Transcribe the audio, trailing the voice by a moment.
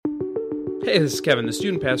Hey, this is Kevin, the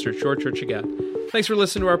student pastor at Shore Church of God. Thanks for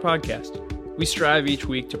listening to our podcast. We strive each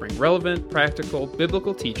week to bring relevant, practical,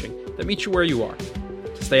 biblical teaching that meets you where you are.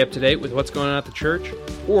 To stay up to date with what's going on at the church,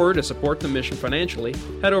 or to support the mission financially,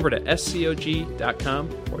 head over to scog.com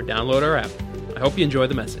or download our app. I hope you enjoy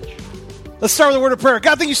the message. Let's start with a word of prayer.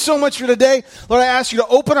 God, thank you so much for today. Lord, I ask you to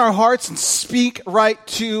open our hearts and speak right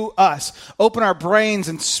to us. Open our brains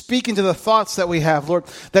and speak into the thoughts that we have, Lord,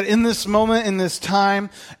 that in this moment, in this time,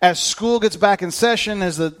 as school gets back in session,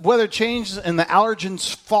 as the weather changes and the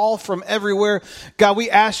allergens fall from everywhere, God, we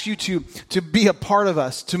ask you to be a part of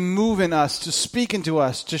us, to move in us, to speak into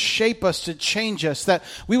us, to shape us, to change us, that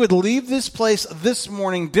we would leave this place this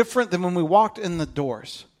morning different than when we walked in the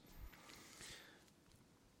doors.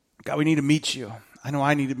 God, we need to meet you. I know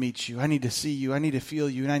I need to meet you. I need to see you. I need to feel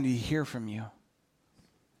you. And I need to hear from you.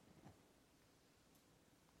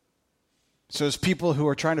 So as people who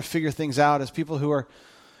are trying to figure things out, as people who are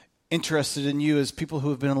interested in you, as people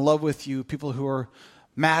who have been in love with you, people who are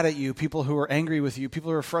mad at you, people who are angry with you,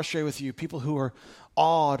 people who are frustrated with you, people who are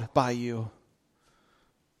awed by you,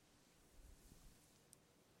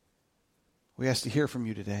 we ask to hear from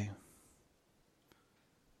you today.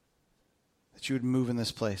 That you would move in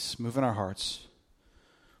this place, move in our hearts,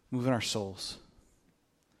 move in our souls.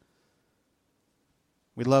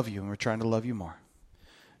 We love you, and we're trying to love you more.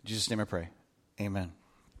 In Jesus' name I pray. Amen.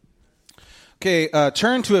 Okay,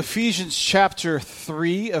 turn to Ephesians chapter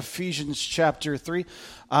 3. Ephesians chapter 3.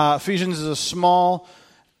 Ephesians is a small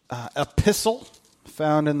epistle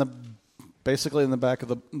found basically in the back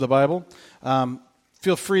of the Bible.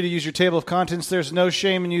 Feel free to use your table of contents. There's no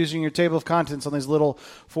shame in using your table of contents on these little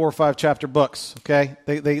 4 or 5 chapter books, okay?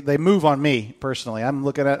 They move on me, personally. I'm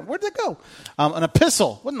looking at, where'd they go? An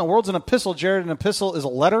epistle. What in the world's an epistle, Jared? An epistle is a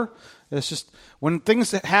letter. It's just, when things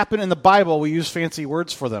happen in the Bible, we use fancy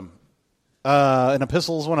words for them. An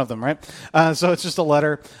epistle is one of them, right? So it's just a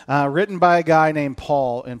letter written by a guy named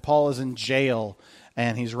Paul, and Paul is in jail.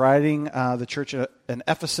 And he's writing the church in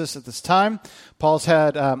Ephesus at this time. Paul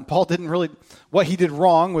didn't really, what he did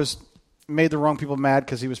wrong was made the wrong people mad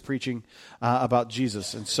because he was preaching about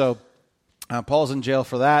Jesus. And so Paul's in jail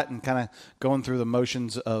for that and kind of going through the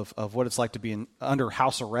motions of what it's like to be under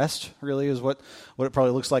house arrest, really is what it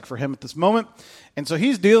probably looks like for him at this moment. And so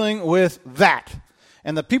he's dealing with that.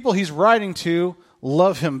 And the people he's writing to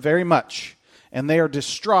love him very much. And they are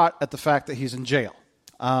distraught at the fact that he's in jail.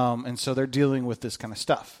 And so they're dealing with this kind of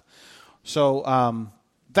stuff. So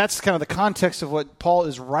that's kind of the context of what Paul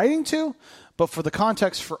is writing to. But for the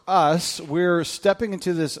context for us, we're stepping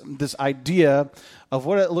into this idea of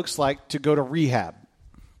what it looks like to go to rehab.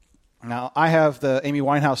 Now, I have the Amy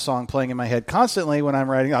Winehouse song playing in my head constantly when I'm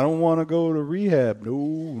writing, I don't want to go to rehab.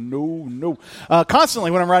 No.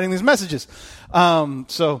 Constantly when I'm writing these messages.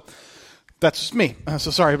 So that's just me.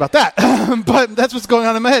 So sorry about that. But that's what's going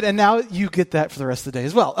on in my head. And now you get that for the rest of the day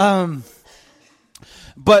as well.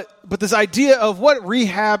 But this idea of what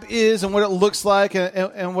rehab is and what it looks like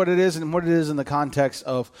and what it is in the context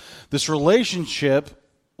of this relationship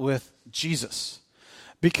with Jesus.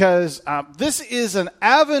 Because this is an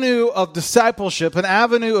avenue of discipleship, an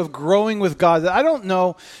avenue of growing with God that I don't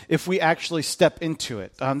know if we actually step into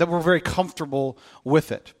it, that we're very comfortable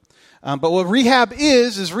with it. But what rehab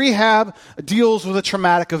is rehab deals with a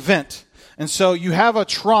traumatic event. And so you have a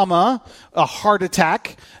trauma, a heart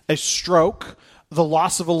attack, a stroke, the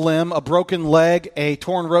loss of a limb, a broken leg, a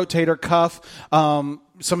torn rotator cuff,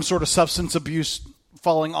 some sort of substance abuse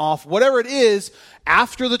falling off, whatever it is,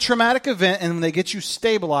 after the traumatic event, and when they get you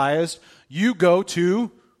stabilized, you go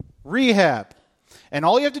to rehab. And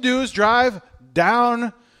all you have to do is drive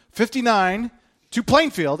down 59 to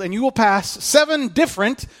Plainfield, and you will pass 7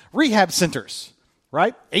 different rehab centers,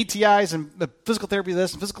 right? ATIs and physical therapy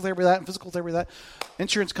this and physical therapy that and physical therapy that.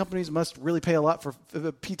 Insurance companies must really pay a lot for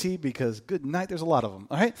PT because, good night, there's a lot of them,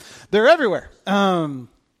 all right? They're everywhere.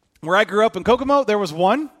 Where I grew up in Kokomo, there was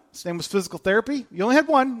one. His name was physical therapy. You only had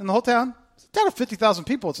one in the whole town. It's a town of 50,000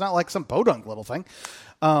 people. It's not like some podunk little thing.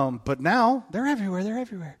 But now, they're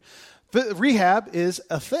everywhere. Rehab is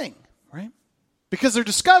a thing, right? Because they're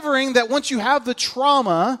discovering that once you have the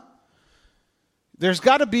trauma, there's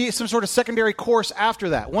got to be some sort of secondary course after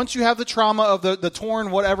that. Once you have the trauma of the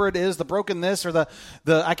torn whatever it is, the broken this or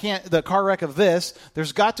the car wreck of this,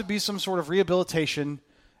 there's got to be some sort of rehabilitation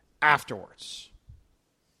afterwards.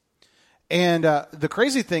 And the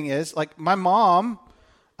crazy thing is, like my mom,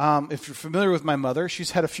 if you're familiar with my mother,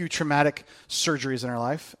 she's had a few traumatic surgeries in her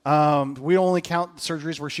life. We only count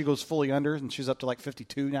surgeries where she goes fully under, and she's up to like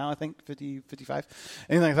 52 now, I think, 50, 55,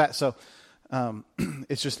 anything like that. So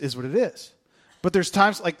it just is what it is. But there's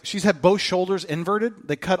times like she's had both shoulders inverted.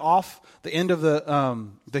 They cut off the end of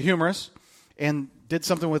the humerus, and did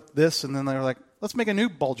something with this, and then they were like, let's make a new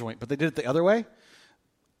ball joint, but they did it the other way.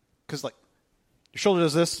 Because like your shoulder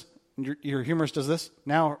does this, and your humerus does this.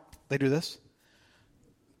 Now they do this.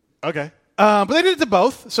 Okay. But they did it to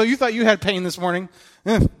both, so you thought you had pain this morning.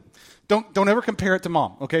 Don't ever compare it to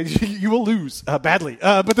mom, okay? You will lose badly.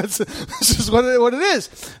 But that's just what it is.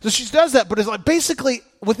 So she does that, but it's like basically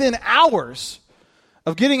within hours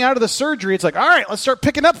of getting out of the surgery, it's like, all right, let's start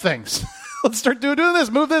picking up things. Let's start doing this,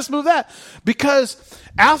 move that. Because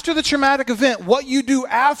after the traumatic event, what you do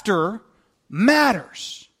after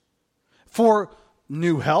matters. For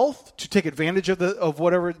new health, to take advantage of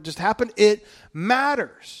whatever just happened, it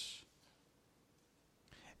matters.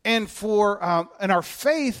 And in our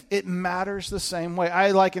faith, it matters the same way. I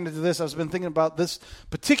liken it to this. I've been thinking about this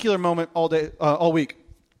particular moment all week.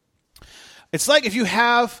 It's like if you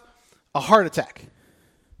have a heart attack,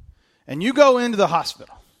 and you go into the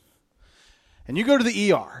hospital, and you go to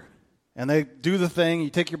the ER, and they do the thing. You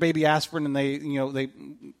take your baby aspirin, and they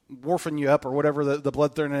warfarin you up or whatever the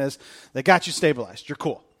blood thinner is. They got you stabilized. You're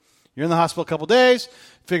cool. You're in the hospital a couple days.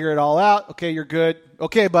 Figure it all out. Okay, you're good.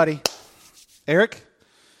 Okay, buddy. Eric,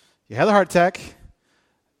 you had a heart attack.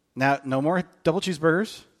 Now, no more double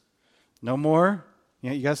cheeseburgers. No more.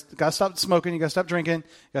 You guys got to stop smoking. You got to stop drinking.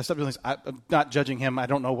 You got to stop doing this. I'm not judging him. I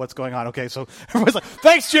don't know what's going on. Okay, so everyone's like,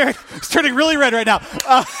 thanks, Jared. It's turning really red right now.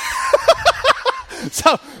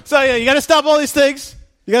 So yeah, you got to stop all these things.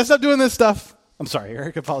 You got to stop doing this stuff. I'm sorry,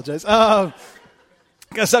 Eric. I apologize. You got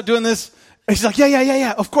to stop doing this. And he's like,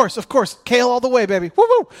 yeah. Of course. Kale all the way, baby.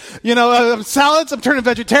 Woo. Salads. I'm turning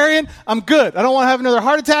vegetarian. I'm good. I don't want to have another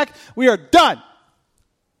heart attack. We are done.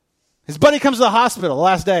 His buddy comes to the hospital the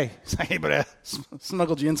last day. He's like, hey, but I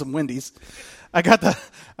smuggled you in some Wendy's. I got the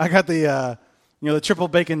triple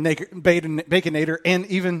baconator, and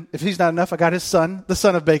even if he's not enough, I got his son, the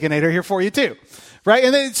son of Baconator, here for you too, right?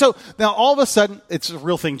 And then, so now all of a sudden, it's a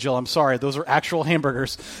real thing, Jill. I'm sorry, those are actual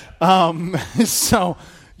hamburgers. So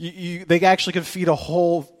they actually could feed a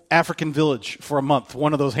whole African village for a month.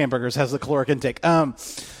 One of those hamburgers has the caloric intake.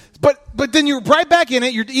 But then you're right back in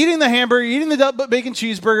it. You're eating the hamburger, you're eating the bacon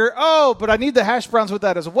cheeseburger. Oh, but I need the hash browns with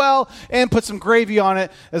that as well, and put some gravy on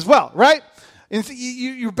it as well, right? And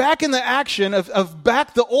you're back in the action of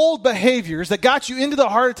back the old behaviors that got you into the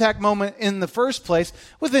heart attack moment in the first place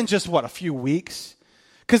within just, a few weeks?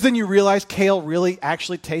 Because then you realize kale really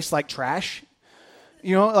actually tastes like trash.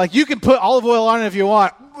 Like you can put olive oil on it if you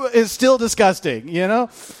want. It's still disgusting,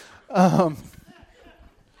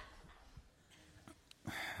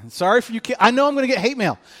 Sorry for you. I know I'm going to get hate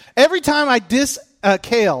mail. Every time I diss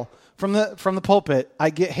kale from the pulpit, I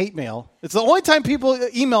get hate mail. It's the only time people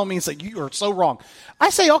email me and say, you are so wrong. I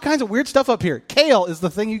say all kinds of weird stuff up here. Kale is the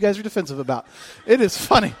thing you guys are defensive about. It is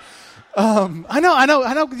funny. I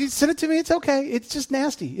know. You send it to me. It's okay. It's just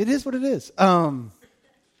nasty. It is what it is.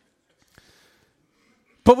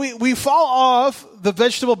 But we fall off the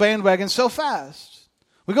vegetable bandwagon so fast.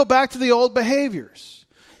 We go back to the old behaviors.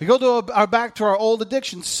 We go back to our old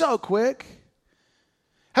addiction so quick.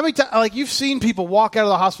 How many times, you've seen people walk out of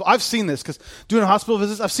the hospital? I've seen this because doing hospital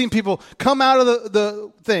visits, I've seen people come out of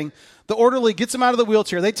the thing. The orderly gets them out of the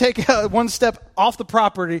wheelchair. They take one step off the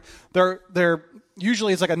property. They're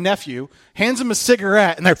usually it's like a nephew, hands them a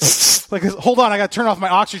cigarette, and they're like, hold on, I got to turn off my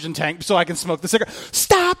oxygen tank so I can smoke the cigarette.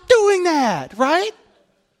 Stop doing that, right?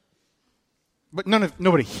 But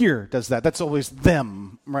nobody here does that. That's always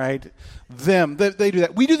them, right? Them. They do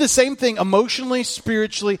that. We do the same thing emotionally,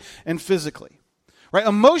 spiritually, and physically. Right?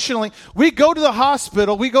 Emotionally, we go to the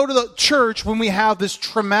hospital, we go to the church when we have this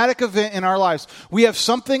traumatic event in our lives. We have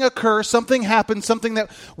something occur, something happen, something that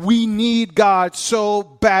we need God so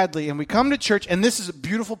badly. And we come to church, and this is a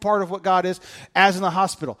beautiful part of what God is, as in the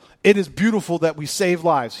hospital. It is beautiful that we save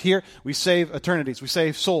lives. Here, we save eternities. We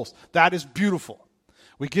save souls. That is beautiful.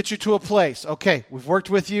 We get you to a place. Okay, we've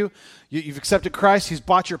worked with you. You've accepted Christ. He's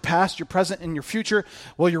bought your past, your present, and your future.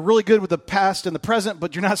 Well, you're really good with the past and the present,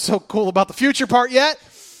 but you're not so cool about the future part yet.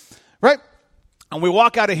 Right? And we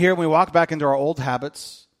walk out of here and we walk back into our old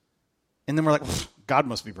habits. And then we're like, God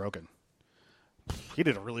must be broken. He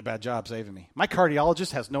did a really bad job saving me. My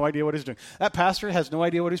cardiologist has no idea what he's doing. That pastor has no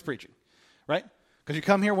idea what he's preaching. Right? Because you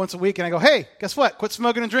come here once a week and I go, hey, guess what? Quit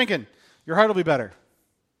smoking and drinking. Your heart will be better.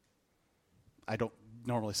 I don't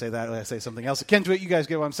normally say that. I say something else akin to it. You guys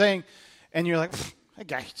get what I'm saying. And you're like, that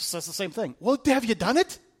guy just says the same thing. Well, have you done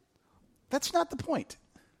it? That's not the point.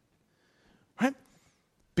 Right?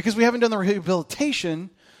 Because we haven't done the rehabilitation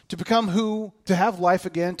to become to have life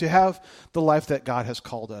again, to have the life that God has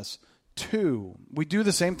called us to. We do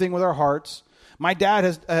the same thing with our hearts. My dad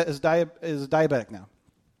is diabetic now.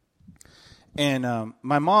 And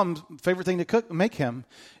my mom's favorite thing to make him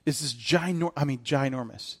is this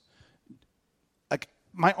ginormous. Like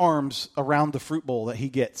my arms around the fruit bowl that he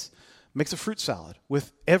gets. Makes a fruit salad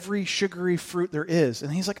with every sugary fruit there is.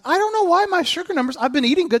 And he's like, I don't know why my sugar numbers, I've been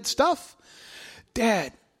eating good stuff.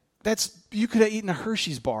 Dad, you could have eaten a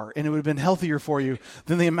Hershey's bar and it would have been healthier for you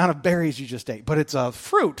than the amount of berries you just ate. But it's a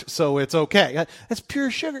fruit, so it's okay. That's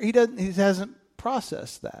pure sugar. He hasn't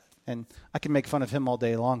processed that. And I can make fun of him all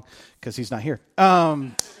day long because he's not here.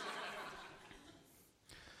 But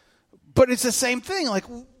it's the same thing. Like,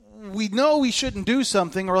 we know we shouldn't do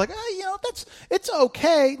something. We're like, it's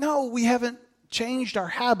okay. No, we haven't changed our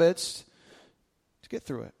habits to get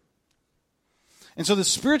through it. And so the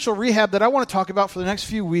spiritual rehab that I want to talk about for the next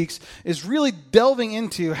few weeks is really delving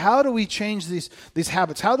into how do we change these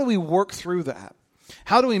habits? How do we work through that?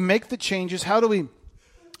 How do we make the changes? How do we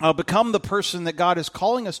become the person that God is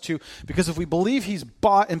calling us to? Because if we believe he's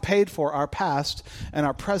bought and paid for our past and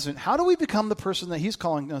our present, how do we become the person that he's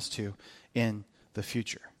calling us to in the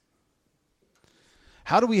future?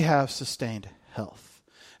 How do we have sustained health?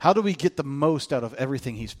 How do we get the most out of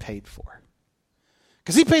everything he's paid for?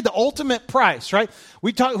 Because he paid the ultimate price, right?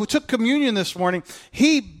 We took communion this morning.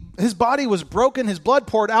 His body was broken, his blood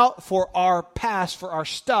poured out for our past, for our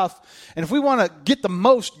stuff. And if we want to get the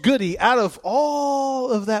most goodie out of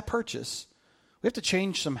all of that purchase, we have to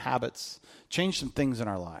change some habits, change some things in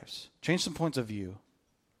our lives, change some points of view.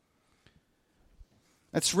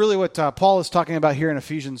 That's really what Paul is talking about here in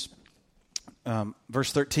Ephesians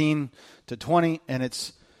verse 13 to 20, and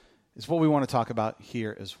it's what we want to talk about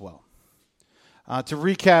here as well. To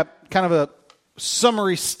recap, kind of a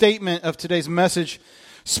summary statement of today's message,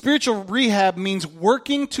 spiritual rehab means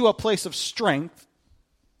working to a place of strength,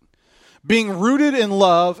 being rooted in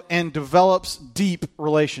love, and develops deep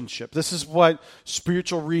relationship. This is what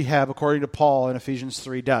spiritual rehab, according to Paul in Ephesians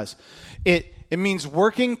 3, does. It means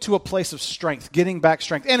working to a place of strength, getting back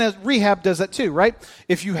strength. And rehab does that too, right?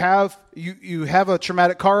 If you have a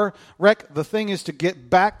traumatic car wreck, the thing is to get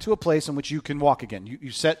back to a place in which you can walk again.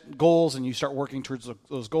 You set goals and you start working towards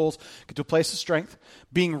those goals. Get to a place of strength,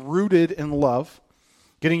 being rooted in love,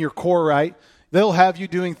 getting your core right. They'll have you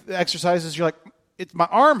doing exercises. You're like, my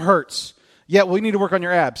arm hurts. Yeah, well, you need to work on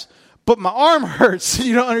your abs. But my arm hurts.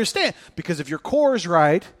 You don't understand. Because if your core is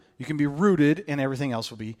right, you can be rooted and everything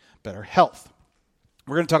else will be better health.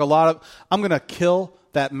 We're going to talk I'm going to kill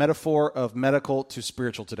that metaphor of medical to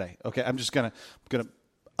spiritual today. Okay, I'm just going to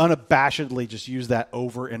unabashedly just use that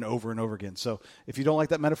over and over and over again. So if you don't like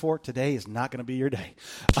that metaphor, today is not going to be your day.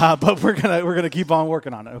 But we're going to keep on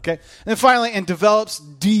working on it, okay? And then finally, and develops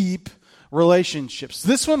deep relationships.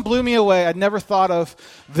 This one blew me away. I'd never thought of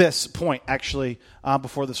this point, actually,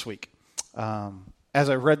 before this week. As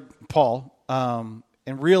I read Paul and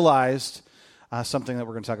realized something that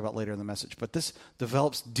we're going to talk about later in the message. But this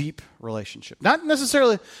develops deep relationship. Not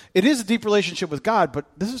necessarily, it is a deep relationship with God, but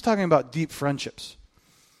this is talking about deep friendships.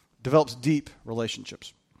 Develops deep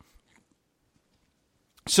relationships.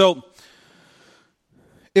 So,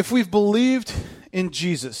 if we've believed in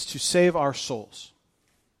Jesus to save our souls,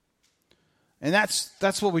 and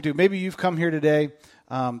that's what we do. Maybe you've come here today.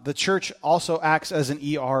 The church also acts as an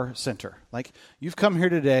ER center. Like, you've come here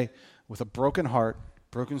today with a broken heart,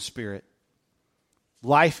 broken spirit.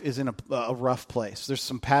 Life is in a rough place. There's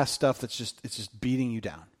some past stuff that's just beating you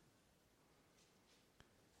down.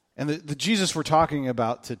 And the Jesus we're talking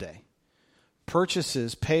about today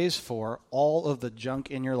pays for all of the junk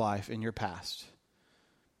in your life, in your past.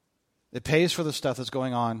 It pays for the stuff that's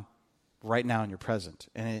going on right now in your present.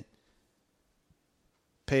 And it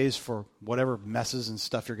pays for whatever messes and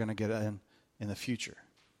stuff you're going to get in the future.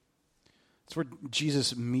 It's where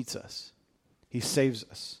Jesus meets us. He saves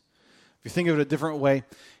us. If you think of it a different way,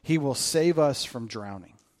 he will save us from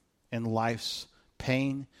drowning in life's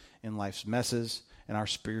pain, in life's messes, and our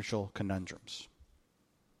spiritual conundrums.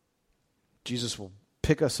 Jesus will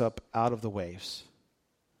pick us up out of the waves.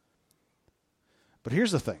 But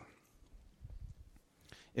here's the thing.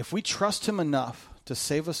 If we trust him enough to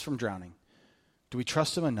save us from drowning, do we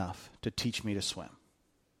trust him enough to teach me to swim?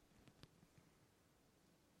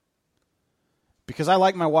 Because I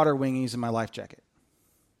like my water wingies and my life jacket.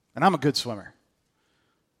 And I'm a good swimmer.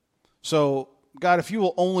 So, God, if you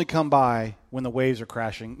will only come by when the waves are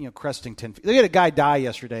crashing, cresting 10 feet. They had a guy die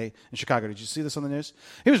yesterday in Chicago. Did you see this on the news?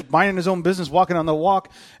 He was minding his own business, walking on the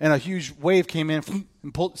walk, and a huge wave came in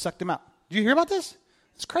and sucked him out. Did you hear about this?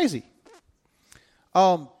 It's crazy.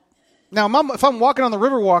 Now, if I'm walking on the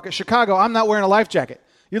Riverwalk at Chicago, I'm not wearing a life jacket.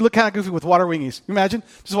 You look kind of goofy with water wingies. You imagine?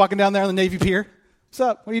 Just walking down there on the Navy Pier. What's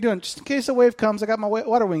up? What are you doing? Just in case a wave comes, I got my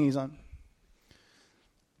water wingies on.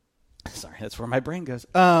 Sorry, that's where my brain goes.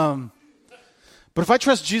 But if I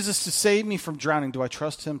trust Jesus to save me from drowning, do I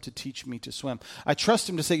trust him to teach me to swim? I trust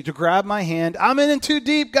him to grab my hand. I'm in too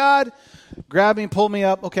deep, God. Grab me and pull me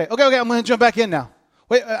up. Okay, I'm going to jump back in now.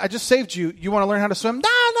 Wait, I just saved you. You want to learn how to swim?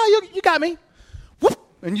 No, you got me. Whoop,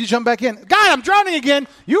 and you jump back in. God, I'm drowning again.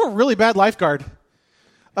 You're a really bad lifeguard.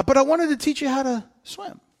 But I wanted to teach you how to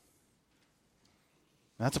swim.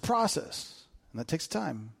 That's a process, and that takes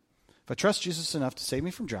time. If I trust Jesus enough to save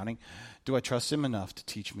me from drowning, do I trust him enough to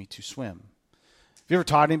teach me to swim? Have you ever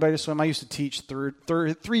taught anybody to swim? I used to teach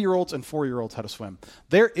 3-year-olds and 4-year-olds how to swim.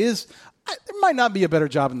 There might not be a better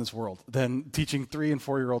job in this world than teaching 3 and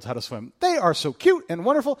 4-year-olds how to swim. They are so cute and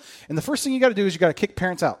wonderful. And the first thing you got to do is you got to kick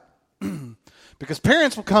parents out. Because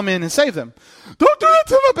parents will come in and save them. Don't do it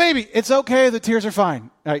to my baby. It's okay. The tears are fine.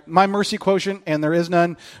 Right? My mercy quotient, and there is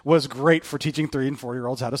none, was great for teaching 3 and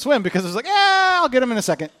 4-year-olds how to swim because it's like, I'll get them in a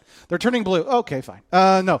second. They're turning blue. Okay, fine.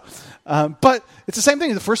 No. But it's the same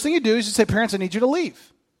thing. The first thing you do is you say, parents, I need you to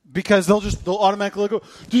leave. Because they'll automatically go,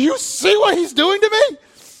 do you see what he's doing to me?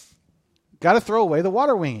 Got to throw away the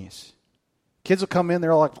water wingies. Kids will come in.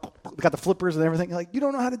 They're all like, they got the flippers and everything. You're like, you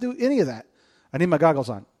don't know how to do any of that. I need my goggles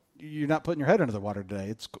on. You're not putting your head under the water today.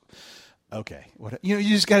 It's okay. You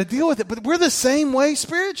just got to deal with it. But we're the same way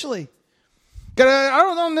spiritually.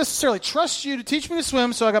 I don't necessarily trust you to teach me to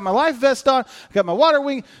swim, so I got my life vest on, I got my water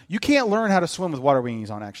wing. You can't learn how to swim with water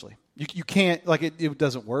wingies on, actually. You can't, it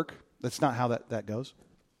doesn't work. That's not how that goes.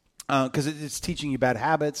 Because it's teaching you bad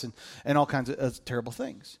habits and all kinds of terrible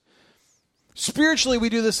things. Spiritually, we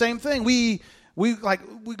do the same thing. We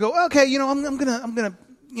go, okay, I'm gonna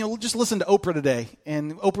just listen to Oprah today,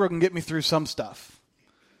 and Oprah can get me through some stuff.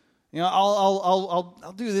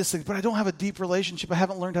 I'll do this thing, but I don't have a deep relationship. I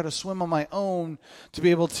haven't learned how to swim on my own to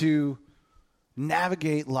be able to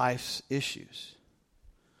navigate life's issues.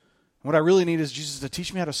 What I really need is Jesus to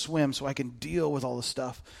teach me how to swim so I can deal with all the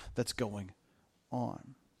stuff that's going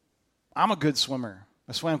on. I'm a good swimmer.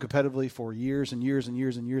 I swam competitively for years and years and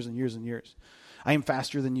years and years and years and years. I am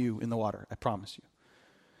faster than you in the water, I promise you.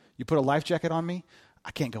 You put a life jacket on me,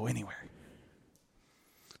 I can't go anywhere.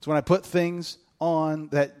 So when I put things on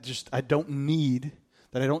that just I don't need,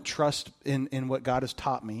 that I don't trust in what God has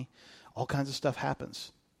taught me, all kinds of stuff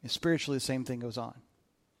happens. And spiritually, the same thing goes on.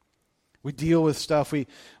 We deal with stuff.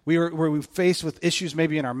 We're faced with issues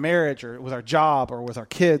maybe in our marriage or with our job or with our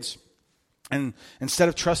kids. And instead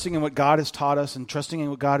of trusting in what God has taught us and trusting in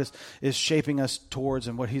what God is shaping us towards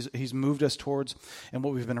and what He's moved us towards and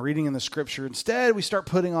what we've been reading in the Scripture, instead we start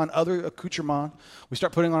putting on other accoutrements. We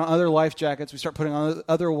start putting on other life jackets. We start putting on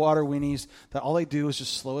other water weenies that all they do is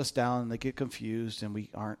just slow us down and they get confused and we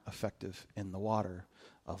aren't effective in the water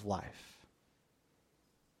of life.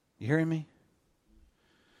 You hearing me?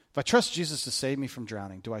 If I trust Jesus to save me from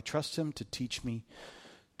drowning, do I trust him to teach me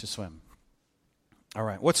to swim? All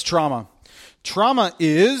right, what's trauma? Trauma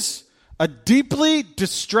is a deeply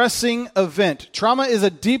distressing event. Trauma is a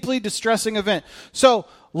deeply distressing event. So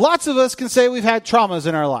lots of us can say we've had traumas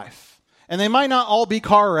in our life. And they might not all be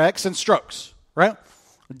car wrecks and strokes, right?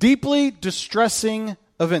 Deeply distressing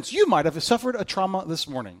events. You might have suffered a trauma this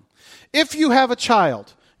morning. If you have a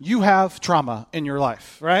child, you have trauma in your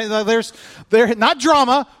life, right? There's not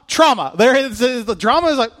drama, trauma. The drama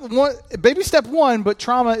is like baby step 1, but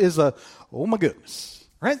trauma is oh my goodness,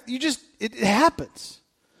 right? It happens.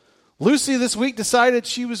 Lucy this week decided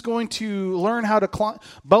she was going to learn how to climb.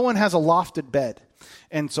 Bowen has a lofted bed.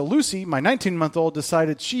 And so Lucy, my 19-month-old,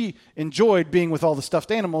 decided she enjoyed being with all the stuffed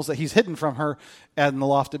animals that he's hidden from her in the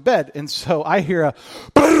lofted bed. And so I hear a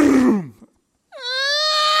boom.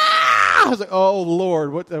 I was like, oh,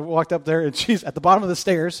 Lord. I walked up there, and she's at the bottom of the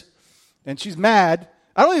stairs, and she's mad.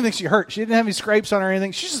 I don't even think she hurt. She didn't have any scrapes on her or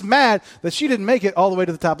anything. She's just mad that she didn't make it all the way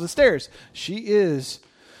to the top of the stairs. She is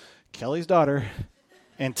Kelly's daughter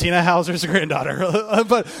and Tina Hauser's granddaughter.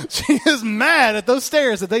 But she is mad at those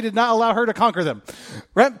stairs that they did not allow her to conquer them.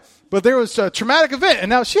 Right? But there was a traumatic event, and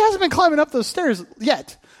now she hasn't been climbing up those stairs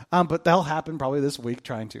yet. But that'll happen probably this week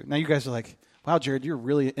trying to. Now you guys are like, wow, Jared, you're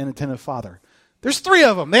really an inattentive father. There's 3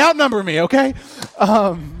 of them. They outnumber me, okay?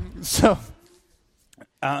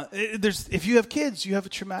 If you have kids, you have a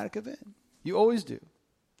traumatic event. You always do.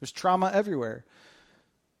 There's trauma everywhere.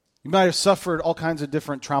 You might have suffered all kinds of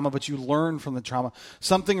different trauma, but you learn from the trauma.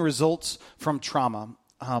 Something results from trauma.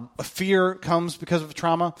 A fear comes because of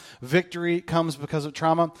trauma. Victory comes because of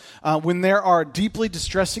trauma. When there are deeply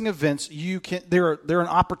distressing events, they're an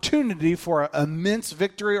opportunity for an immense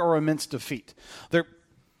victory or immense defeat.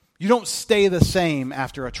 You don't stay the same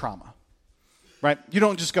after a trauma. Right? You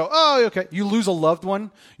don't just go, oh, okay. You lose a loved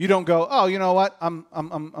one. You don't go, oh, you know what?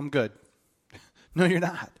 I'm good. No, you're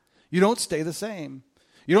not. You don't stay the same.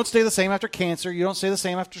 You don't stay the same after cancer. You don't stay the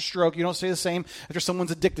same after stroke. You don't stay the same after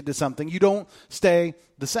someone's addicted to something. You don't stay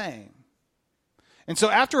the same. And so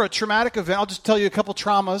after a traumatic event, I'll just tell you a couple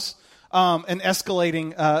traumas in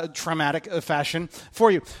escalating traumatic fashion for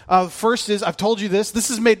you. First is, I've told you this. This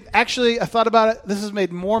has made, actually, I thought about it. This has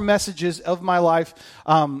made more messages of my life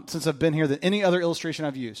since I've been here than any other illustration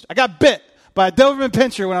I've used. I got bit by a Doberman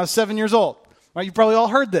Pinscher when I was 7 years old. Right? You probably all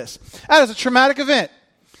heard this. That is a traumatic event.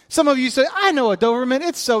 Some of you say, I know a Doberman.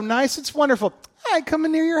 It's so nice. It's wonderful. I ain't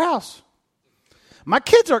coming near your house. My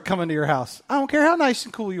kids aren't coming to your house. I don't care how nice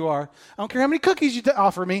and cool you are. I don't care how many cookies you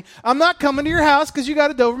offer me. I'm not coming to your house because you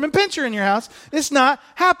got a Doberman Pinscher in your house. It's not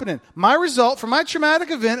happening. My result for my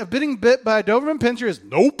traumatic event of being bit by a Doberman Pinscher is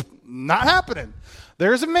nope, not happening.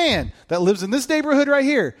 There's a man that lives in this neighborhood right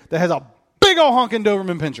here that has a big old honking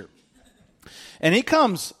Doberman Pinscher. And he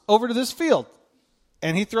comes over to this field.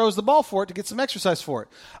 And he throws the ball for it to get some exercise for it.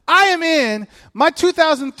 I am in my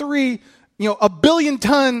 2003, a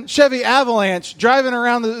billion-ton Chevy Avalanche driving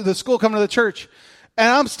around the school coming to the church. And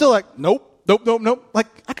I'm still like, nope. Like,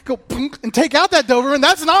 I could go and take out that Doberman.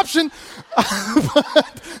 That's an option.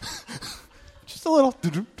 Just a little.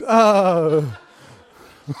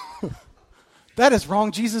 That is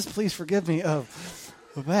wrong. Jesus, please forgive me of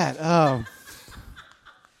that.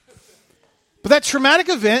 But that traumatic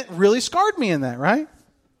event really scarred me in that, right?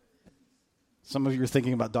 Some of you are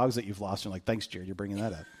thinking about dogs that you've lost. You're like, thanks, Jared, you're bringing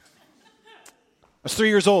that up. I was 3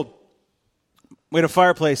 years old. We had a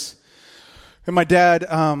fireplace. And my dad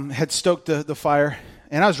had stoked the fire.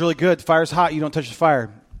 And I was really good. The fire's hot. You don't touch the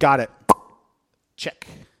fire. Got it. Check.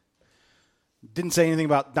 Didn't say anything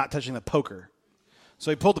about not touching the poker. So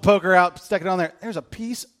he pulled the poker out, stuck it on there. There's a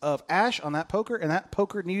piece of ash on that poker, and that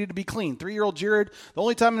poker needed to be cleaned. 3-year-old Jared, the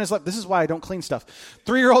only time in his life, this is why I don't clean stuff.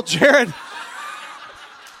 3-year-old Jared.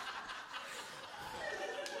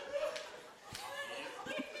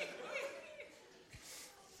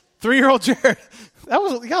 3-year-old Jared. That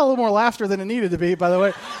got a little more laughter than it needed to be, by the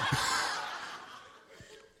way.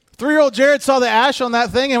 3-year-old Jared saw the ash on that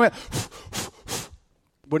thing and went,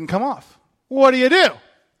 wouldn't come off. What do?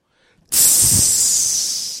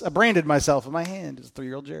 I branded myself in my hand as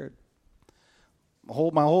 3-year-old Jared. My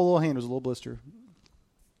whole little hand was a little blister.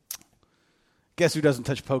 Guess who doesn't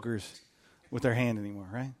touch pokers with their hand anymore,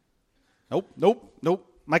 right? Nope.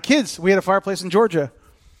 My kids, we had a fireplace in Georgia,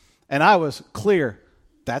 and I was clear.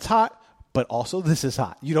 That's hot, but also this is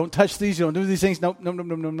hot. You don't touch these. You don't do these things. No.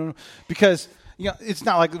 Because it's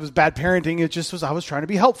not like it was bad parenting. It just was I was trying to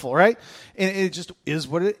be helpful, right? And it just is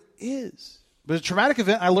what it is. But a traumatic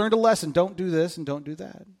event, I learned a lesson. Don't do this and don't do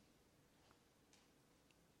that.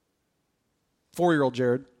 4-year-old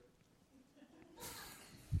Jared.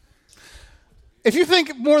 If you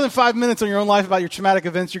think more than 5 minutes in your own life about your traumatic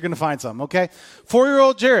events, you're going to find some, okay?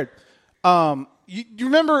 4-year-old Jared. You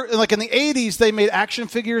remember, like in the 80s, they made action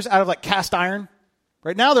figures out of like cast iron?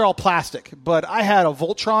 Right now, they're all plastic. But I had a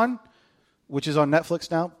Voltron, which is on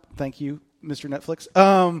Netflix now. Thank you, Mr. Netflix.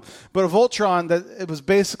 But a Voltron that it was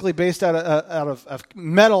basically based out of a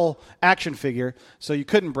metal action figure, so you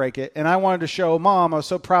couldn't break it. And I wanted to show Mom I was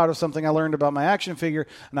so proud of something I learned about my action figure.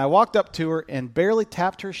 And I walked up to her and barely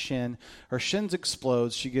tapped her shin. Her shins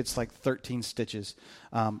explodes. She gets like 13 stitches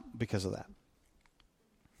because of that.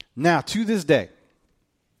 Now, to this day,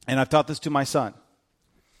 and I've taught this to my son,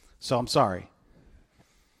 so I'm sorry,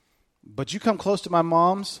 but you come close to my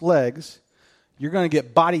mom's legs, you're going to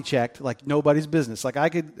get body checked like nobody's business. Like I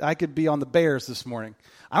could be on the Bears this morning.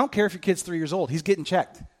 I don't care if your kid's 3 years old. He's getting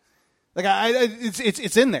checked. Like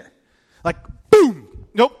it's in there. Like boom.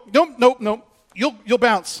 Nope. You'll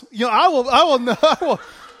bounce. I will.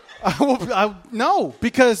 No,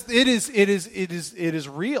 because it is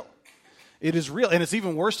real. It is real, and it's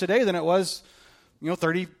even worse today than it was,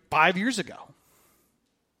 35 years ago.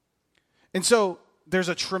 And so there's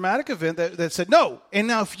a traumatic event that said no. And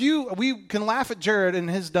now we can laugh at Jared and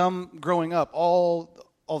his dumb growing up all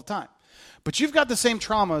the time. But you've got the same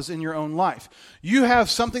traumas in your own life. You have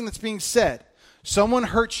something that's being said. Someone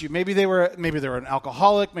hurts you. Maybe they were an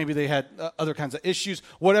alcoholic. Maybe they had other kinds of issues.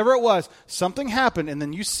 Whatever it was, something happened, and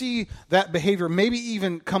then you see that behavior maybe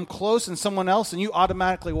even come close in someone else, and you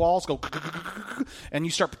automatically walls go, and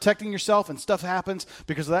you start protecting yourself, and stuff happens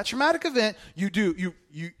because of that traumatic event.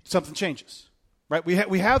 Something changes, right?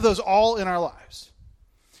 We have those all in our lives.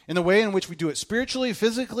 In the way in which we do it spiritually,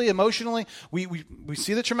 physically, emotionally, we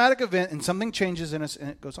see the traumatic event, and something changes in us, and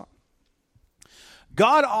it goes on.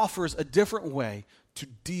 God offers a different way to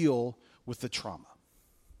deal with the trauma.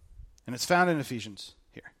 And it's found in Ephesians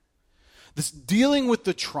here. This dealing with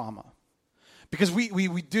the trauma. Because we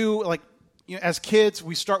do, like, as kids,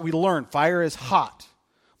 we learn fire is hot.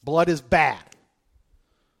 Blood is bad.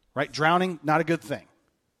 right? Drowning, not a good thing.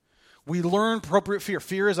 We learn appropriate fear.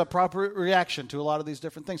 Fear is a proper reaction to a lot of these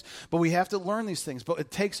different things. But we have to learn these things. But it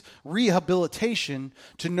takes rehabilitation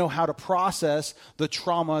to know how to process the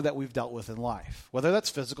trauma that we've dealt with in life, whether that's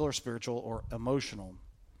physical or spiritual or emotional.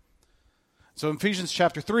 So in Ephesians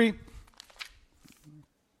chapter 3,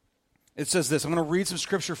 it says this. I'm going to read some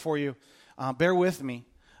scripture for you. Bear with me.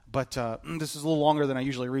 But this is a little longer than I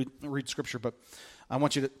usually read scripture. But I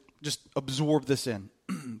want you to just absorb this in.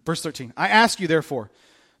 Verse 13. I ask you, therefore,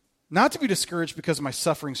 not to be discouraged because of my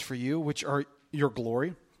sufferings for you, which are your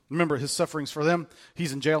glory. Remember, his sufferings for them.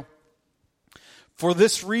 He's in jail. For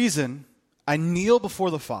this reason, I kneel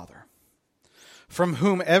before the Father, from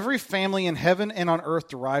whom every family in heaven and on earth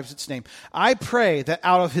derives its name. I pray that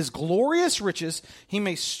out of his glorious riches he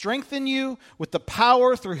may strengthen you with the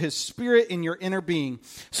power through his Spirit in your inner being,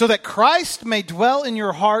 so that Christ may dwell in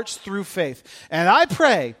your hearts through faith. And I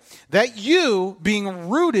pray that you, being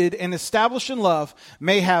rooted and established in love,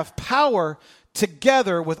 may have power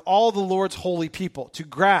together with all the Lord's holy people to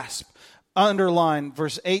grasp, underline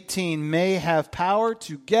verse 18, may have power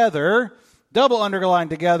together, double underline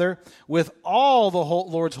together, with all the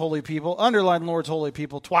Lord's holy people. Underline Lord's holy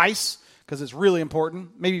people twice, because it's really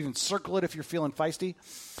important. Maybe even circle it if you're feeling feisty.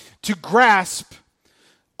 To grasp,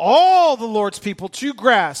 all the Lord's people, to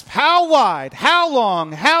grasp how wide, how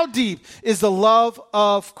long, how deep is the love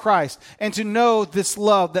of Christ. And to know this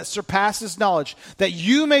love that surpasses knowledge, that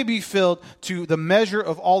you may be filled to the measure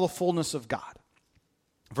of all the fullness of God.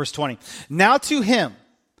 Verse 20. Now to him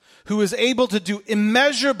who is able to do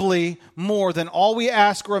immeasurably more than all we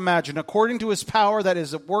ask or imagine, according to his power that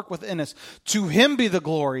is at work within us. To him be the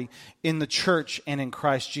glory in the church and in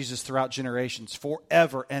Christ Jesus throughout generations,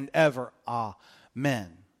 forever and ever.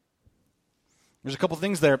 Amen. There's a couple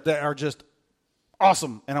things there that are just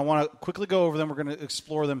awesome, and I want to quickly go over them. We're going to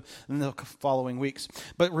explore them in the following weeks.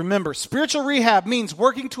 But remember, spiritual rehab means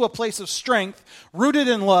working to a place of strength, rooted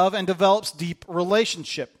in love, and develops deep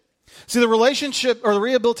relationship. See, the relationship or the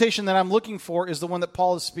rehabilitation that I'm looking for is the one that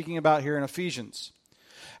Paul is speaking about here in Ephesians.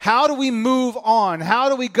 How do we move on? How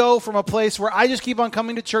do we go from a place where I just keep on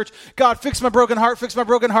coming to church? God, fix my broken heart, fix my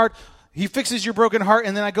broken heart. He fixes your broken heart,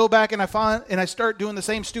 and then I go back and I start doing the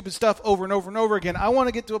same stupid stuff over and over and over again. I want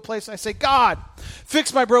to get to a place I say, God,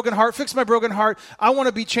 fix my broken heart, fix my broken heart. I want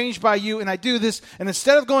to be changed by you, and I do this. And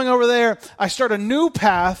instead of going over there, I start a new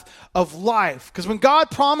path of life. Because when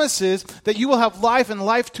God promises that you will have life and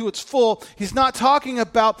life to its full, he's not talking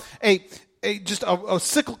about a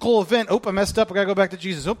cyclical event. Oh, I messed up. I got to go back to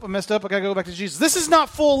Jesus. Oh, I messed up. I got to go back to Jesus. This is not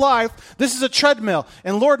full life. This is a treadmill.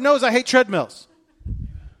 And Lord knows I hate treadmills.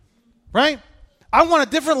 Right? I want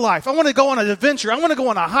a different life. I want to go on an adventure. I want to go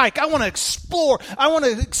on a hike. I want to explore. I want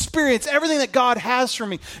to experience everything that God has for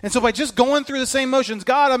me. And so by just going through the same motions,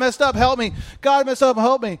 God, I messed up, help me. God, I messed up,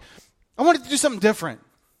 help me. I wanted to do something different.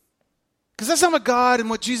 Because that's not what God and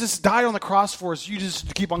what Jesus died on the cross for is. You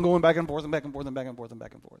just keep on going back and forth and back and forth and back and forth and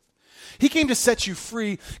back and forth. He came to set you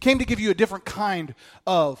free, came to give you a different kind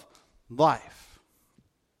of life.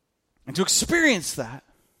 And to experience that,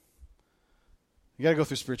 you got to go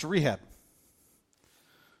through spiritual rehab.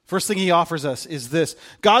 First thing he offers us is this.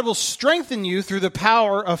 God will strengthen you through the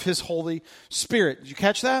power of his Holy Spirit. Did you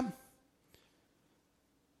catch that?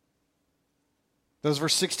 That was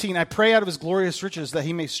verse 16. I pray out of his glorious riches that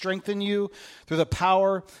he may strengthen you through the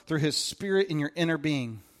power, through his Spirit in your inner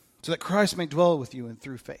being, so that Christ may dwell with you and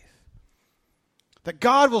through faith. That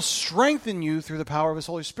God will strengthen you through the power of his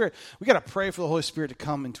Holy Spirit. We got to pray for the Holy Spirit to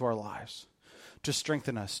come into our lives, to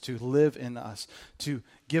strengthen us, to live in us, to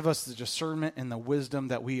give us the discernment and the wisdom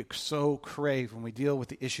that we so crave when we deal with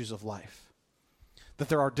the issues of life. That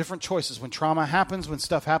there are different choices. When trauma happens, when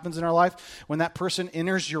stuff happens in our life, when that person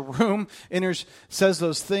enters your room, says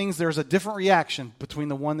those things, there's a different reaction between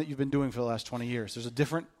the one that you've been doing for the last 20 years. There's a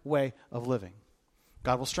different way of living.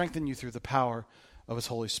 God will strengthen you through the power of his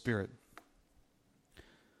Holy Spirit.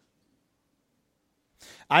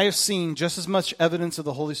 I have seen just as much evidence of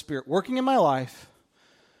the Holy Spirit working in my life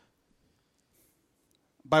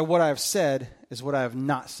by what I have said as what I have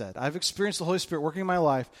not said. I've experienced the Holy Spirit working in my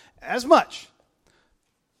life as much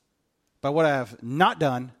by what I have not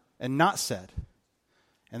done and not said.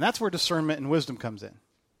 And that's where discernment and wisdom comes in.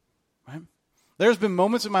 Right? There's been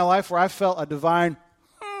moments in my life where I felt a divine,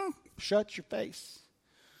 shut your face.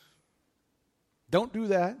 Don't do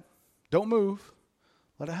that. Don't move.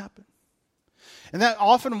 Let it happen. And that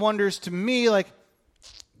often wonders to me, like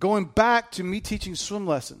going back to me teaching swim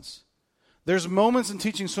lessons. There's moments in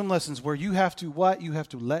teaching swim lessons where you have to what? You have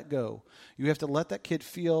to let go. You have to let that kid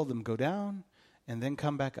feel them go down and then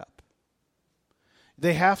come back up.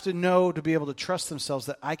 They have to know to be able to trust themselves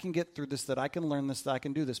that I can get through this, that I can learn this, that I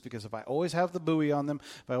can do this. Because if I always have the buoy on them,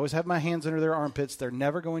 if I always have my hands under their armpits, they're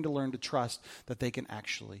never going to learn to trust that they can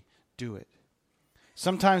actually do it.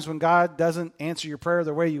 Sometimes when God doesn't answer your prayer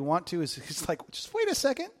the way you want to, He's like, just wait a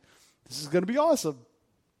second. This is going to be awesome.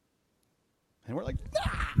 And we're like,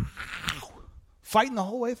 fighting the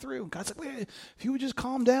whole way through. God's like, wait, if you would just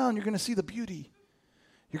calm down, you're going to see the beauty.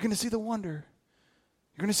 You're going to see the wonder.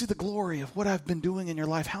 You're going to see the glory of what I've been doing in your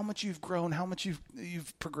life, how much you've grown, how much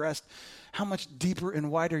you've progressed, how much deeper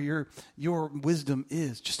and wider your wisdom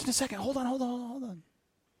is. Just in a second. Hold on.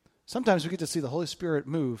 Sometimes we get to see the Holy Spirit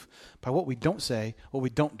move by what we don't say, what we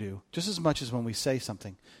don't do, just as much as when we say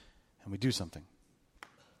something and we do something.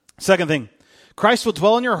 Second thing, Christ will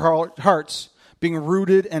dwell in your hearts, being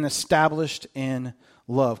rooted and established in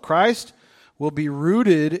love. Christ will be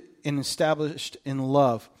rooted and established in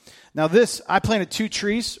love. Now I planted 2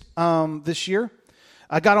 trees this year.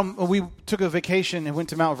 We took a vacation and went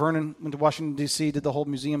to Mount Vernon, went to Washington, D.C., did the whole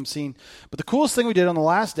museum scene. But the coolest thing we did on the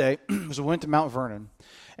last day was we went to Mount Vernon.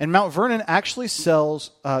 And Mount Vernon actually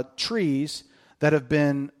sells trees that have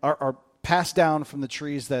been are passed down from the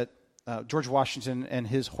trees that George Washington and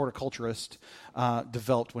his horticulturist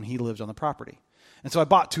developed when he lived on the property. And so I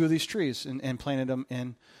bought 2 of these trees and planted them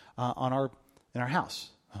in our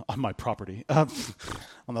house. On my property, on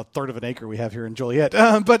the third of an acre we have here in Joliet.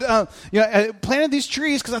 I planted these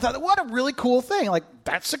trees because I thought, what a really cool thing. Like,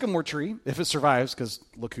 that sycamore tree, if it survives, because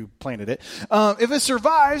look who planted it. If it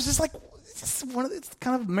survives, it's like, it's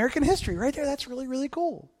kind of American history right there. That's really, really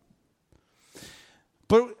cool.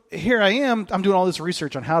 But here I am, I'm doing all this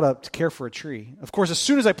research on how to care for a tree. Of course, as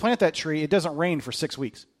soon as I plant that tree, it doesn't rain for 6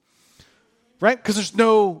 weeks. Right? Because there's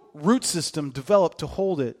no root system developed to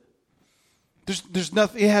hold it. There's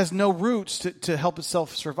nothing. It has no roots to help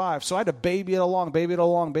itself survive. So I had to baby it along.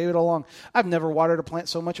 I've never watered a plant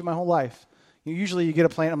so much in my whole life. Usually you get a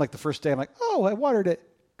plant, I'm like the first day, I'm like, oh, I watered it.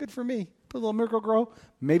 Good for me. Put a little Miracle-Gro,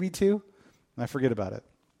 maybe 2, and I forget about it.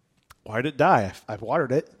 Why did it die? I've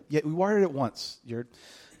watered it. Yeah, we watered it once.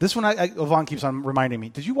 This one, Yvonne keeps on reminding me,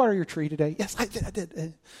 did you water your tree today? Yes, I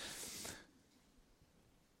did.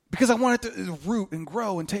 Because I want it to root and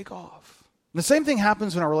grow and take off. And the same thing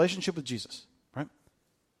happens in our relationship with Jesus.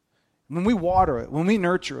 When we water it, when we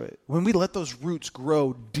nurture it, when we let those roots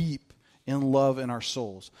grow deep in love in our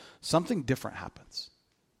souls, something different happens.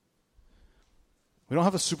 We don't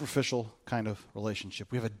have a superficial kind of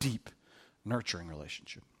relationship. We have a deep, nurturing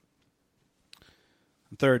relationship.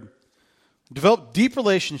 And third, develop deep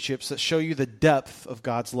relationships that show you the depth of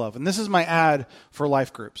God's love. And this is my ad for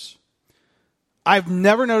life groups. I've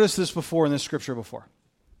never noticed this before in this scripture before.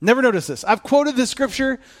 Never noticed this. I've quoted this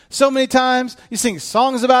scripture so many times. You sing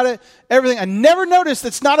songs about it, everything. I never noticed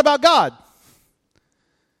it's not about God.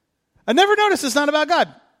 I never noticed it's not about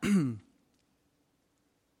God.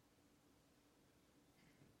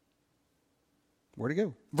 Where'd it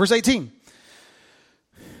go? Verse 18.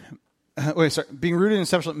 Being rooted in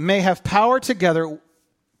established may have power together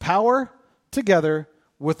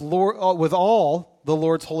with all the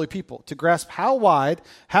Lord's holy people, to grasp how wide,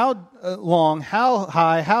 how long, how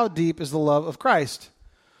high, how deep is the love of Christ.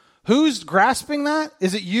 Who's grasping that?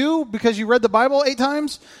 Is it you because you read the Bible 8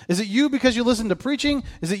 times? Is it you because you listened to preaching?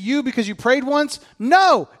 Is it you because you prayed once?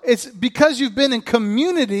 No, it's because you've been in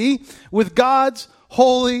community with God's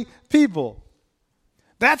holy people.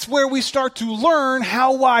 That's where we start to learn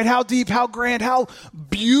how wide, how deep, how grand, how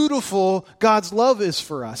beautiful God's love is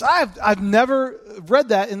for us. I've never read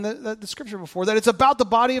that in the scripture before, that it's about the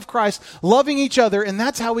body of Christ loving each other, and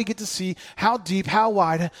that's how we get to see how deep, how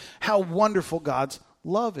wide, how wonderful God's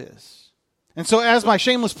love is. And so as my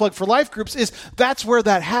shameless plug for life groups is, that's where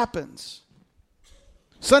that happens.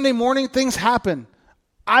 Sunday morning, things happen.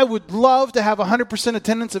 I would love to have 100%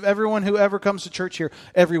 attendance of everyone who ever comes to church here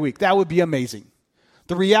every week. That would be amazing.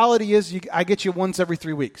 The reality is I get you once every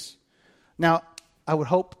 3 weeks. Now, I would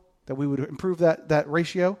hope that we would improve that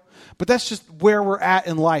ratio, but that's just where we're at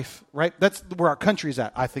in life, right? That's where our country's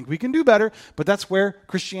at. I think we can do better, but that's where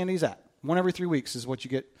Christianity's at. 1 every 3 weeks is what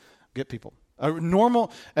you get people. A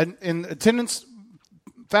normal, and in attendance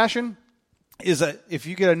fashion, is that if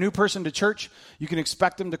you get a new person to church, you can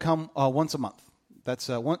expect them to come once a month. That's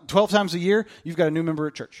 12 times a year, you've got a new member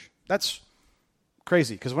at church. That's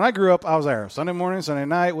crazy, because when I grew up, I was there Sunday morning, Sunday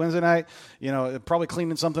night, Wednesday night, probably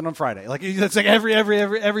cleaning something on Friday. Like, it's like every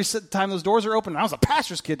time those doors are open. I was a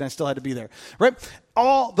pastor's kid and I still had to be there, right?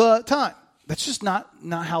 All the time. That's just not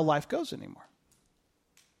how life goes anymore.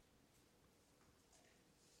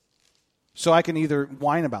 So I can either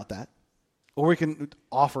whine about that, or we can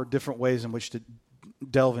offer different ways in which to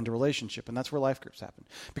delve into relationship, and that's where life groups happen.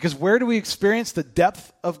 Because where do we experience the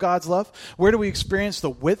depth of God's love? Where do we experience the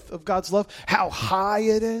width of God's love? How high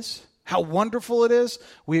it is? How wonderful it is?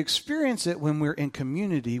 We experience it when we're in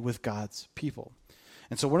community with God's people.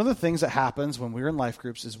 And so one of the things that happens when we're in life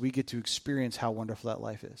groups is we get to experience how wonderful that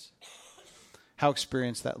life is, how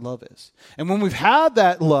experienced that love is. And when we've had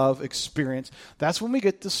that love experience, that's when we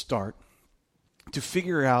get to start to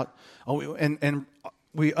figure out, and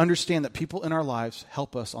we understand that people in our lives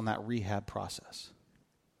help us on that rehab process.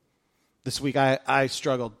 This week I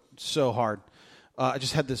struggled so hard. I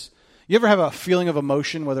just had this. You ever have a feeling of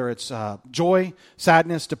emotion, whether it's joy,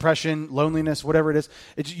 sadness, depression, loneliness, whatever it is,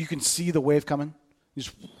 you can see the wave coming? It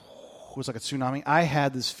was like a tsunami. I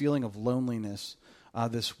had this feeling of loneliness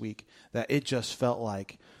this week that it just felt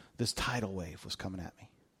like this tidal wave was coming at me.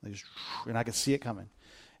 And I could see it coming.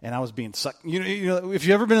 And I was being sucked. You know, if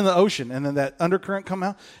you've ever been in the ocean and then that undercurrent come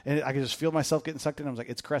out, and I could just feel myself getting sucked in, I was like,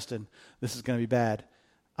 it's crested. This is going to be bad.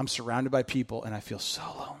 I'm surrounded by people, and I feel so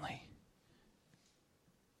lonely.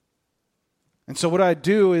 And so what I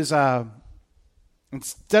do is,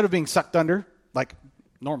 instead of being sucked under, like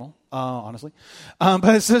normal, honestly,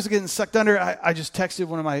 but instead of getting sucked under, I just texted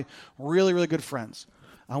one of my really, really good friends.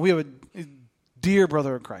 We have a dear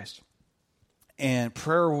brother in Christ and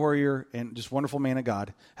prayer warrior and just wonderful man of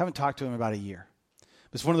God. Haven't talked to him in about a year.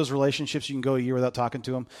 It's one of those relationships you can go a year without talking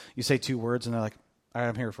to them. You say 2 words, and they're like, all right,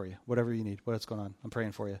 I'm here for you. Whatever you need. What's going on? I'm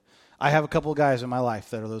praying for you. I have a couple of guys in my life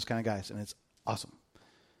that are those kind of guys, and it's awesome.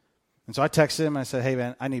 And so I texted him, and I said, hey,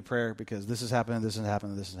 man, I need prayer because this is happening, this is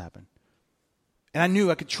happening, this is happening. And I knew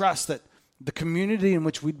I could trust that the community in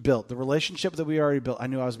which we'd built, the relationship that we already built, I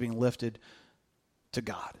knew I was being lifted to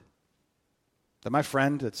God. That my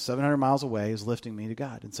friend that's 700 miles away is lifting me to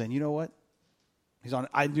God and saying, you know what?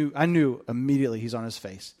 I knew immediately he's on his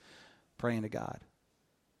face praying to God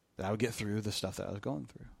that I would get through the stuff that I was going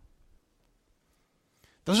through.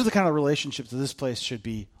 Those are the kind of relationships that this place should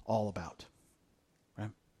be all about. Right?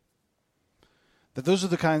 That those are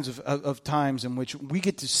the kinds of times in which we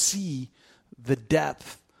get to see the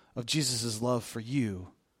depth of Jesus' love for you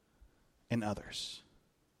and others.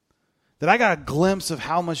 That I got a glimpse of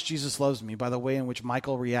how much Jesus loves me by the way in which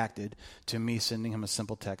Michael reacted to me sending him a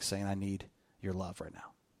simple text saying, I need your love right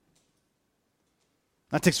now.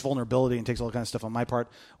 That takes vulnerability and takes all kinds of stuff on my part,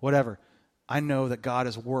 whatever. I know that God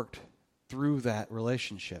has worked through that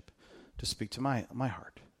relationship to speak to my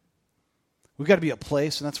heart. We've got to be a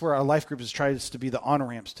place, and that's where our life group has tried to be the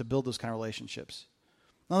on-ramps to build those kind of relationships.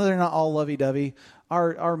 No, they're not all lovey-dovey.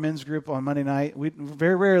 Our men's group on Monday night, we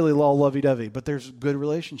very rarely all lovey-dovey, but there's good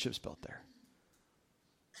relationships built there.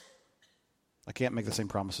 I can't make the same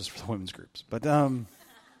promises for the women's groups. But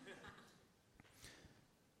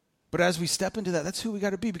as we step into that, that's who we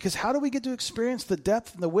got to be. Because how do we get to experience the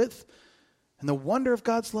depth and the width and the wonder of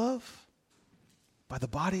God's love?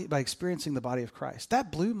 By experiencing the body of Christ.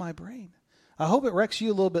 That blew my brain. I hope it wrecks you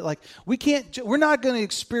a little bit. Like we're not going to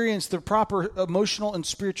experience the proper emotional and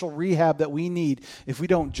spiritual rehab that we need if we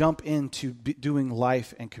don't jump into doing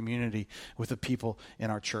life and community with the people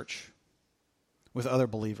in our church, with other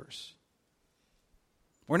believers.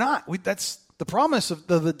 We're not. That's the promise of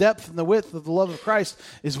the depth and the width of the love of Christ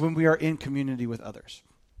is when we are in community with others.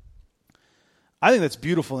 I think that's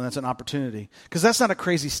beautiful and that's an opportunity because that's not a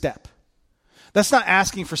crazy step. That's not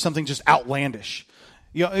asking for something just outlandish.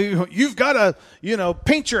 You've got to,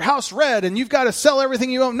 paint your house red and you've got to sell everything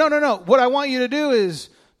you own. No. What I want you to do is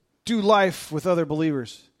do life with other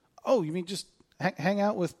believers. Oh, you mean just hang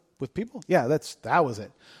out with people? Yeah, that was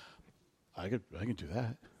it. I could do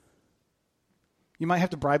that. You might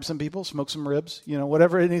have to bribe some people, smoke some ribs,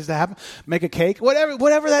 whatever it needs to happen, make a cake,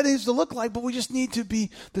 whatever that needs to look like, but we just need to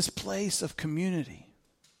be this place of community.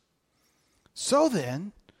 So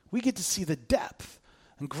then, we get to see the depth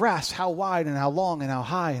and grasp how wide and how long and how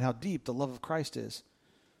high and how deep the love of Christ is.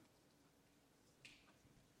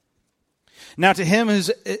 Now to him who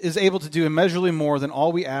is able to do immeasurably more than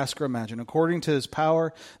all we ask or imagine, according to his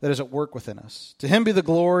power that is at work within us. To him be the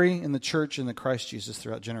glory in the church and the Christ Jesus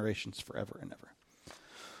throughout generations forever and ever.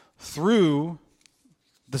 Through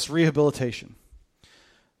this rehabilitation,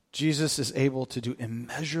 Jesus is able to do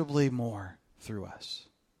immeasurably more through us.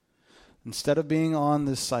 Instead of being on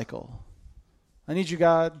this cycle, I need you,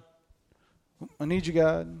 God. I need you,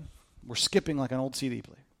 God. We're skipping like an old CD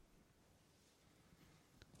player.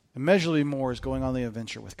 Immeasurably more is going on the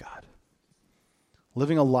adventure with God.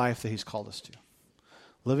 Living a life that he's called us to.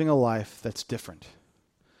 Living a life that's different.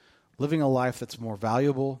 Living a life that's more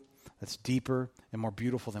valuable, that's deeper, and more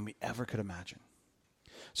beautiful than we ever could imagine.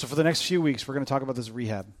 So for the next few weeks, we're going to talk about this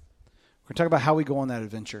rehab. We're going to talk about how we go on that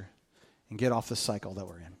adventure and get off the cycle that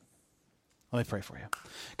we're in. Let me pray for you.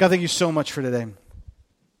 God, thank you so much for today.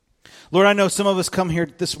 Lord, I know some of us come here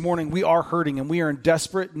this morning, we are hurting and we are in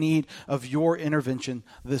desperate need of your intervention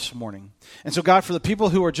this morning. And so God, for the people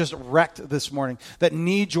who are just wrecked this morning, that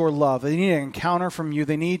need your love, they need an encounter from you,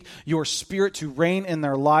 they need your Spirit to reign in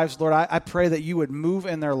their lives, Lord, I pray that you would move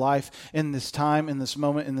in their life in this time, in this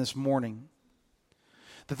moment, in this morning.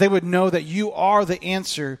 That they would know that you are the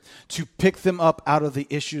answer to pick them up out of the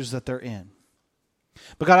issues that they're in.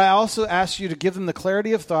 But God, I also ask you to give them the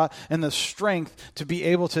clarity of thought and the strength to be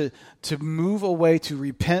able to move away, to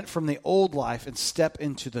repent from the old life and step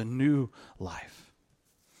into the new life.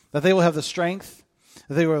 That they will have the strength,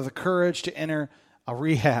 that they will have the courage to enter a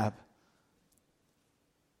rehab,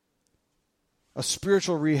 a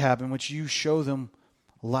spiritual rehab in which you show them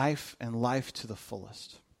life and life to the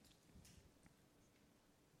fullest.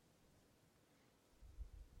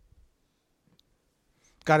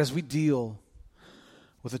 God, as we deal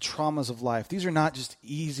with the traumas of life, these are not just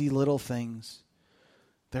easy little things.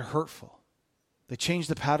 They're hurtful. They change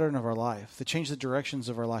the pattern of our life. They change the directions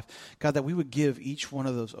of our life. God, that we would give each one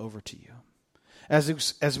of those over to you.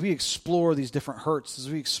 As we explore these different hurts,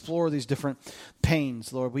 as we explore these different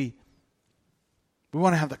pains, Lord, we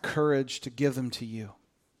want to have the courage to give them to you.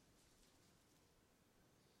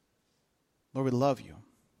 Lord, we love you.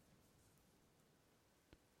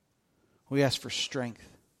 We ask for strength.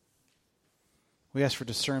 We ask for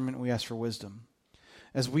discernment. We ask for wisdom.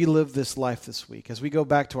 As we live this life this week, as we go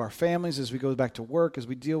back to our families, as we go back to work, as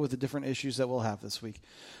we deal with the different issues that we'll have this week,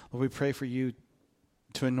 Lord, we pray for you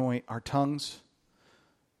to anoint our tongues,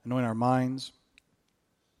 anoint our minds,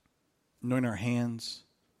 anoint our hands,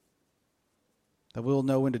 that we'll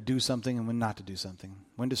know when to do something and when not to do something,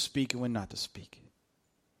 when to speak and when not to speak.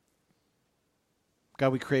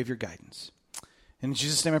 God, we crave your guidance. In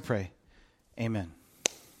Jesus' name I pray, amen.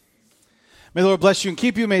 May the Lord bless you and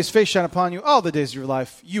keep you. May his face shine upon you all the days of your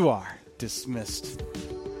life. You are dismissed.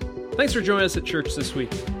 Thanks for joining us at church this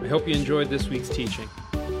week. I hope you enjoyed this week's teaching.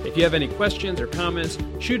 If you have any questions or comments,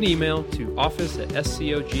 shoot an email to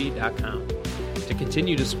office@scog.com. To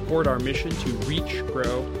continue to support our mission to reach,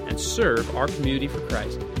 grow, and serve our community for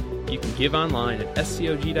Christ, you can give online at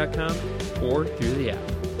scog.com or through the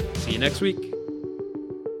app. See you next week.